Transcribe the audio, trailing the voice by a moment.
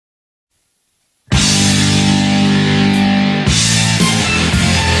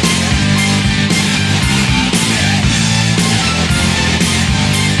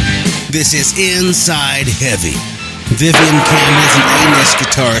This is Inside Heavy. Vivian Campbell is an A-list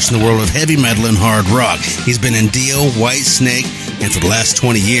guitarist in the world of heavy metal and hard rock. He's been in Dio, Whitesnake, and for the last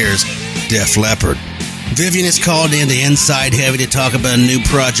 20 years, Def Leppard. Vivian is called into Inside Heavy to talk about a new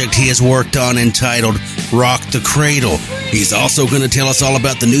project he has worked on entitled Rock the Cradle. He's also going to tell us all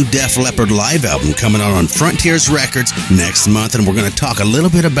about the new Def Leppard live album coming out on Frontiers Records next month, and we're going to talk a little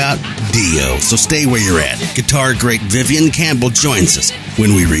bit about Dio. So stay where you're at. Guitar great Vivian Campbell joins us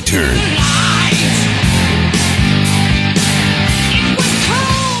when we return.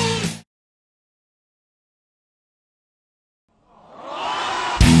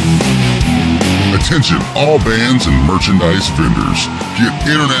 Attention, all bands and merchandise vendors. Get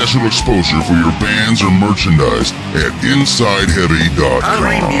international exposure for your bands or merchandise at InsideHeavy.com.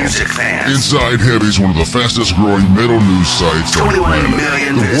 Hungry music fans. Inside Heavy is one of the fastest growing metal news sites on the planet.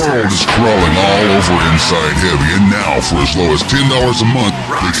 The world is crawling all over Inside Heavy, and now for as low as $10 a month,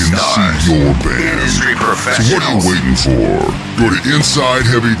 they can see your band. So what are you waiting for? Go to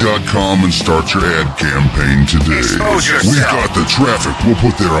InsideHeavy.com and start your ad campaign today. We've got the traffic. We'll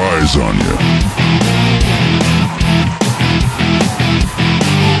put their eyes on you.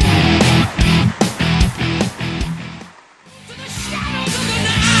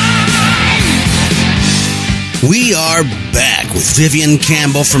 We are back with Vivian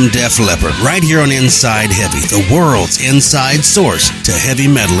Campbell from Def Leppard, right here on Inside Heavy, the world's inside source to heavy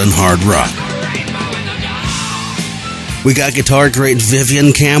metal and hard rock. We got guitar great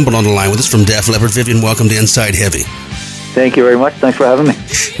Vivian Campbell on the line with us from Def Leppard. Vivian, welcome to Inside Heavy. Thank you very much. Thanks for having me.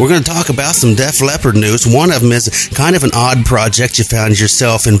 We're going to talk about some Def Leppard news. One of them is kind of an odd project you found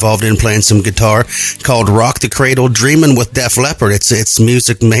yourself involved in playing some guitar called Rock the Cradle, Dreaming with Def Leppard. It's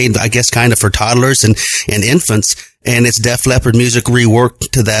music made, I guess, kind of for toddlers and infants, and it's Def Leppard music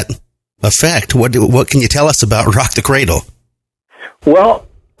reworked to that effect. What can you tell us about Rock the Cradle? Well,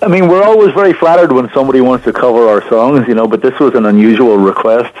 I mean, we're always very flattered when somebody wants to cover our songs, but this was an unusual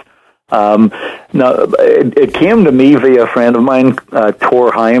request. Now, it came to me via a friend of mine,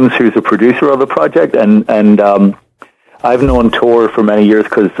 Tor Himes, who's a producer of the project, and I've known Tor for many years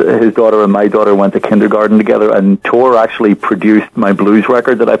because his daughter and my daughter went to kindergarten together, and Tor actually produced my blues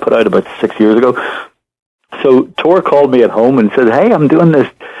record that I put out about 6 years ago. So Tor called me at home and said, "Hey, I'm doing this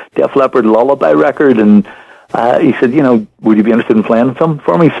Def Leppard lullaby record," and he said, "Would you be interested in playing some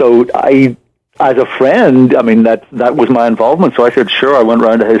for me?" So as a friend, I mean, that was my involvement. So I said, sure. I went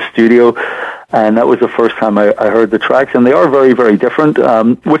round to his studio, and that was the first time I heard the tracks. And they are very, very different,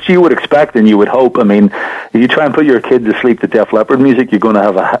 which you would expect and you would hope. I mean, if you try and put your kid to sleep to Def Leppard music, you're going to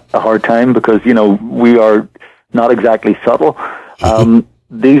have a hard time because, we are not exactly subtle.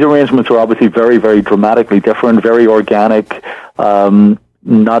 These arrangements are obviously very, very dramatically different, very organic,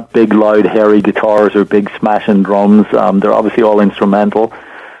 not big, loud, hairy guitars or big smashing drums. They're obviously all instrumental.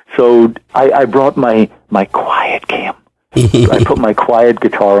 So I brought my quiet cam. I put my quiet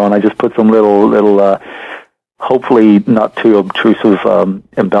guitar on. I just put some little hopefully not too obtrusive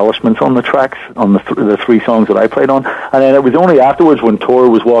embellishments on the tracks, on the three songs that I played on. And then it was only afterwards when Tor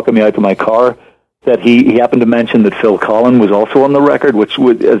was walking me out to my car that he happened to mention that Phil Collin was also on the record, which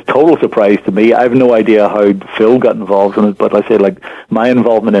was a total surprise to me. I have no idea how Phil got involved in it, but I say, my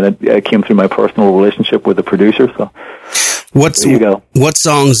involvement in it came through my personal relationship with the producer, so... What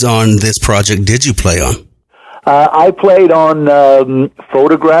songs on this project did you play on? I played on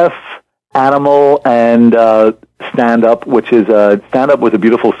Photograph, Animal, and Stand Up, which is Stand Up was a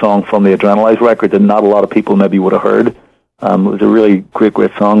beautiful song from the Adrenalize record that not a lot of people maybe would have heard. It was a really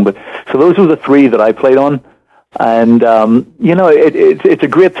great song. So those were the three that I played on, and it's a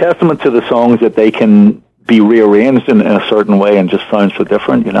great testament to the songs that they can be rearranged in a certain way and just sound so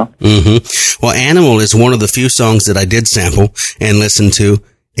different, Mm-hmm. Well, Animal is one of the few songs that I did sample and listen to.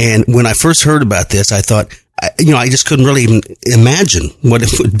 And when I first heard about this, I thought, I just couldn't really even imagine what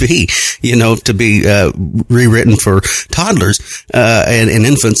it would be, to be rewritten for toddlers and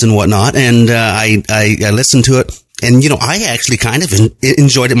infants and whatnot. And I listened to it. And, I actually kind of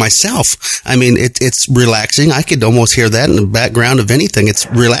enjoyed it myself. I mean, it's relaxing. I could almost hear that in the background of anything. It's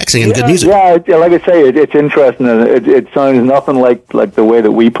relaxing and good music. Yeah, like I say, it's interesting. It sounds nothing like the way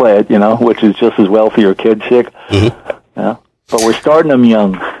that we play it, which is just as well for your kids' sake. Mm-hmm. Yeah. But we're starting them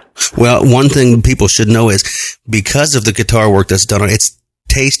young. Well, one thing people should know is because of the guitar work that's done on it, it's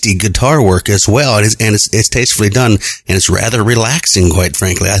tasty guitar work as well. It's tastefully done, and it's rather relaxing, quite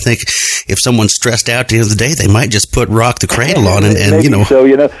frankly. I think if someone's stressed out at the end of the day, they might just put Rock the Cradle on and you know. So,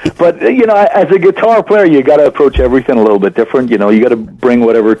 but, as a guitar player, you got to approach everything a little bit different. You got to bring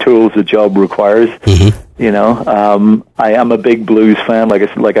whatever tools the job requires. I am a big blues fan.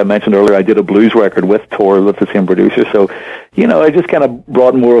 Like I mentioned earlier, I did a blues record with Tor, with the same producer. So, I just kind of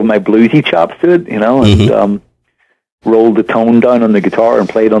brought more of my bluesy chops to it, and rolled the tone down on the guitar and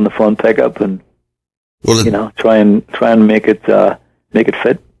played on the front pickup, and try and make it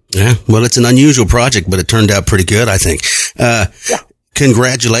fit. Yeah, well, it's an unusual project, but it turned out pretty good, I think.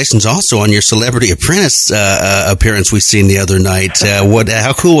 Congratulations also on your Celebrity Apprentice appearance we seen the other night.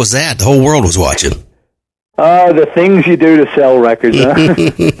 How cool was that? The whole world was watching. The things you do to sell records, huh?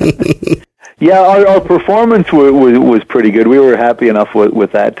 Yeah, our performance was pretty good. We were happy enough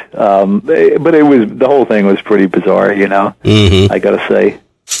with that, but the whole thing was pretty bizarre, I got to say.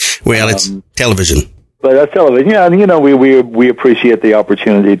 Well, it's television. But that's television, yeah, and we appreciate the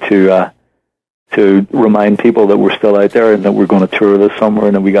opportunity to remind people that we're still out there and that we're going to tour this summer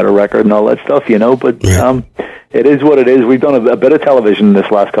and that we got a record and all that stuff, But it is what it is. We've done a bit of television this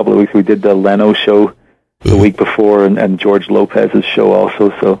last couple of weeks. We did the Leno show the week before and George Lopez's show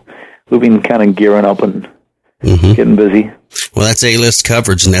also, so we've been kind of gearing up and getting busy. Well, that's A-list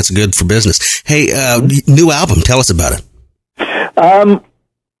coverage, and that's good for business. Hey, new album. Tell us about it.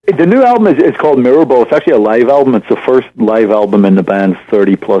 The new album is called Mirrorball. It's actually a live album. It's the first live album in the band's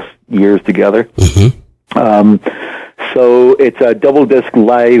 30-plus years together. So it's a double-disc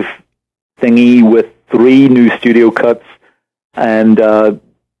live thingy with 3 new studio cuts and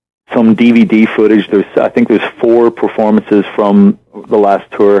some DVD footage. I think there's 4 performances from the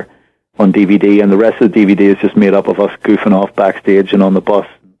last tour on DVD, and the rest of the DVD is just made up of us goofing off backstage and on the bus,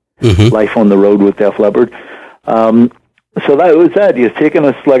 life on the road with Def Leppard. So that was that. It's taken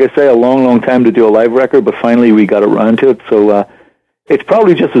us, like I say, a long, long time to do a live record, but finally we got around to it. So it's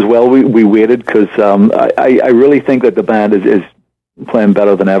probably just as well we waited, because I really think that the band is playing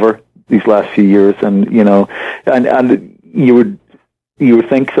better than ever these last few years, and and you would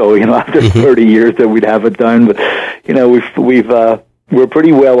think so, after 30 years that we'd have it down, but we're a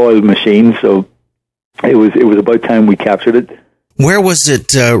pretty well-oiled machine, so it was about time we captured it. Where was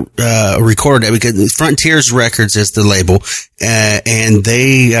it recorded? Because Frontiers Records is the label, and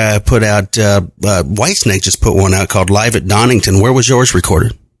they put out, Whitesnake just put one out called Live at Donington. Where was yours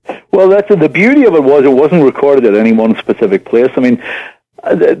recorded? Well, the beauty of it wasn't recorded at any one specific place. I mean,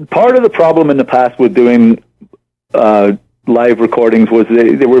 part of the problem in the past with doing live recordings was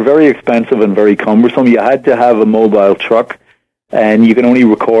they were very expensive and very cumbersome. You had to have a mobile truck, and you can only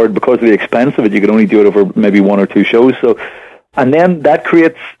record, because of the expense of it, you could only do it over maybe 1 or 2 shows. So, and then that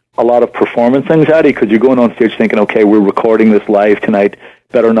creates a lot of performance anxiety, because you're going on stage thinking, okay, we're recording this live tonight,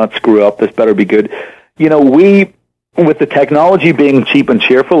 better not screw up, this better be good. With the technology being cheap and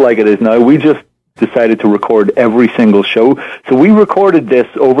cheerful like it is now, we just decided to record every single show. So we recorded this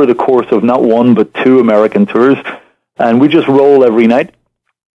over the course of not 1 but 2 American tours, and we just roll every night.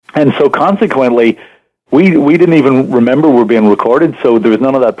 And so consequently, we didn't even remember we're being recorded, so there was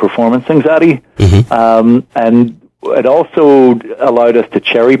none of that performance anxiety. And it also allowed us to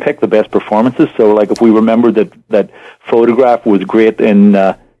cherry pick the best performances. So, like, if we remembered that Photograph was great in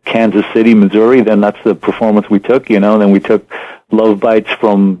Kansas City, Missouri, then that's the performance we took, and then we took Love Bites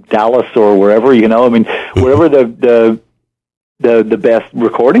from Dallas or wherever, I mean, wherever the best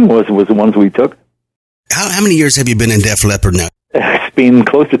recording was the ones we took. How many years have you been in Def Leppard now? It's been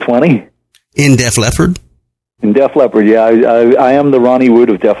close to 20. In Def Leppard? In Def Leppard, yeah. I am the Ronnie Wood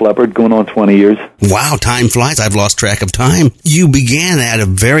of Def Leppard, going on 20 years. Wow, time flies. I've lost track of time. You began at a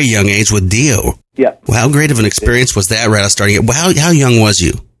very young age with Dio. Yeah. Well, how great of an experience was that right out of starting it? How young was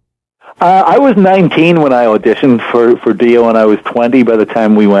you? I was 19 when I auditioned for Dio, and I was 20 by the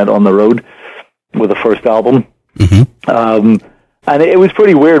time we went on the road with the first album. And it was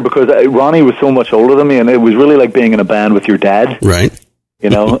pretty weird, because Ronnie was so much older than me, and it was really like being in a band with your dad. Right.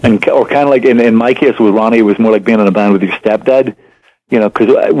 Or kind of like in my case with Ronnie, it was more like being in a band with your stepdad,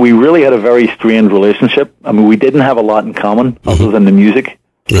 because we really had a very strained relationship. I mean, we didn't have a lot in common other than the music.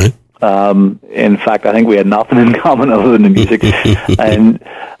 Right. In fact, I think we had nothing in common other than the music. And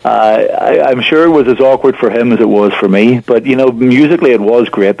I'm sure it was as awkward for him as it was for me. But, musically it was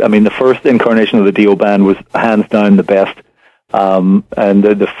great. I mean, the first incarnation of the Dio band was hands down the best. And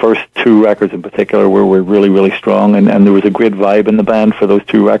the first 2 records in particular were really, really strong, and there was a great vibe in the band for those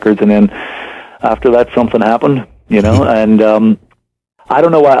 2 records. And then after that, something happened, and I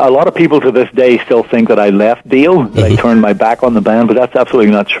don't know why. A lot of people to this day still think that I left Dio, that I turned my back on the band, but that's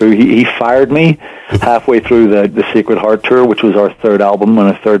absolutely not true. He fired me halfway through the Sacred Heart tour, which was our third album and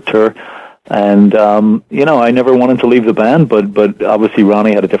our third tour. And, I never wanted to leave the band, but obviously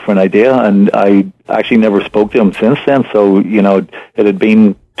Ronnie had a different idea, and I actually never spoke to him since then. So, it had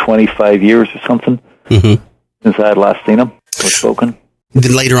been 25 years or something since I had last seen him or spoken.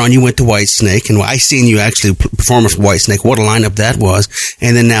 Then later on, you went to Whitesnake, and I seen you actually perform with Whitesnake. What a lineup that was!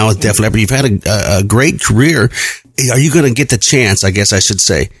 And then now with Def Leppard, you've had a great career. Are you going to get the chance, I guess I should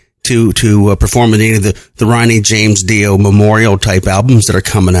say, to perform in any of the Ronnie James Dio memorial type albums that are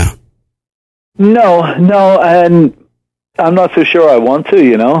coming out? No, and I'm not so sure I want to.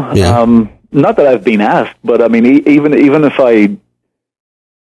 Yeah. Not that I've been asked, but I mean, even if I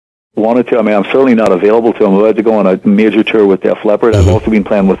wanted to, I mean, I'm certainly not available to. I'm about to go on a major tour with Def Leppard. I've also been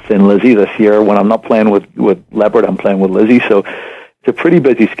playing with Thin Lizzy this year. When I'm not playing with Leppard, I'm playing with Lizzy. So it's a pretty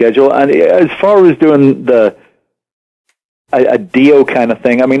busy schedule. And as far as doing a Dio kind of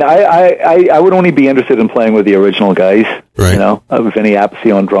thing, I mean, I would only be interested in playing with the original guys. Right. Vinny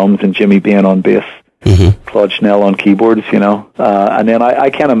Appice on drums and Jimmy Bain on bass, Claude Schnell on keyboards. And then I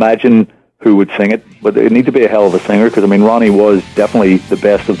can't imagine who would sing it, but it need to be a hell of a singer, because I mean, Ronnie was definitely the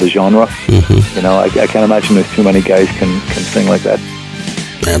best of the genre. I can't imagine there's too many guys can sing like that.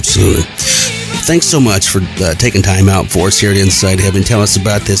 Absolutely. Thanks so much for taking time out for us here at Inside Heaven. Tell us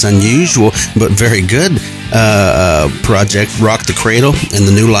about this unusual but very good project, Rock the Cradle, and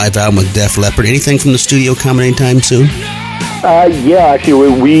the new live album with Def Leppard. Anything from the studio coming anytime soon? Yeah,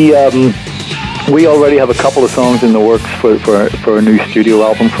 actually, we already have a couple of songs in the works for a new studio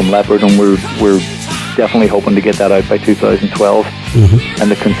album from Leppard, and we're definitely hoping to get that out by 2012 and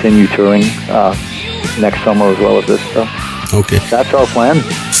to continue touring next summer as well as this stuff. Okay. That's our plan.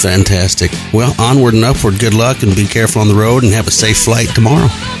 Fantastic. Well, onward and upward. Good luck, and be careful on the road, and have a safe flight tomorrow.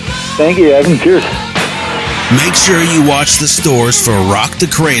 Thank you, Evan. Cheers. Make sure you watch the stores for Rock the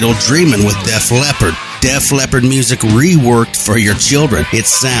Cradle, Dreamin' with Def Leppard. Def Leppard music reworked for your children. It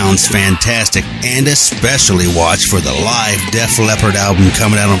sounds fantastic. And especially watch for the live Def Leppard album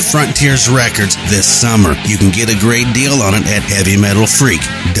coming out on Frontiers Records this summer. You can get a great deal on it at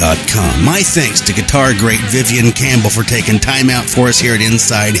HeavyMetalFreak.com. My thanks to guitar great Vivian Campbell for taking time out for us here at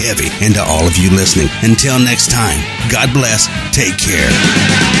Inside Heavy, and to all of you listening. Until next time, God bless. Take care.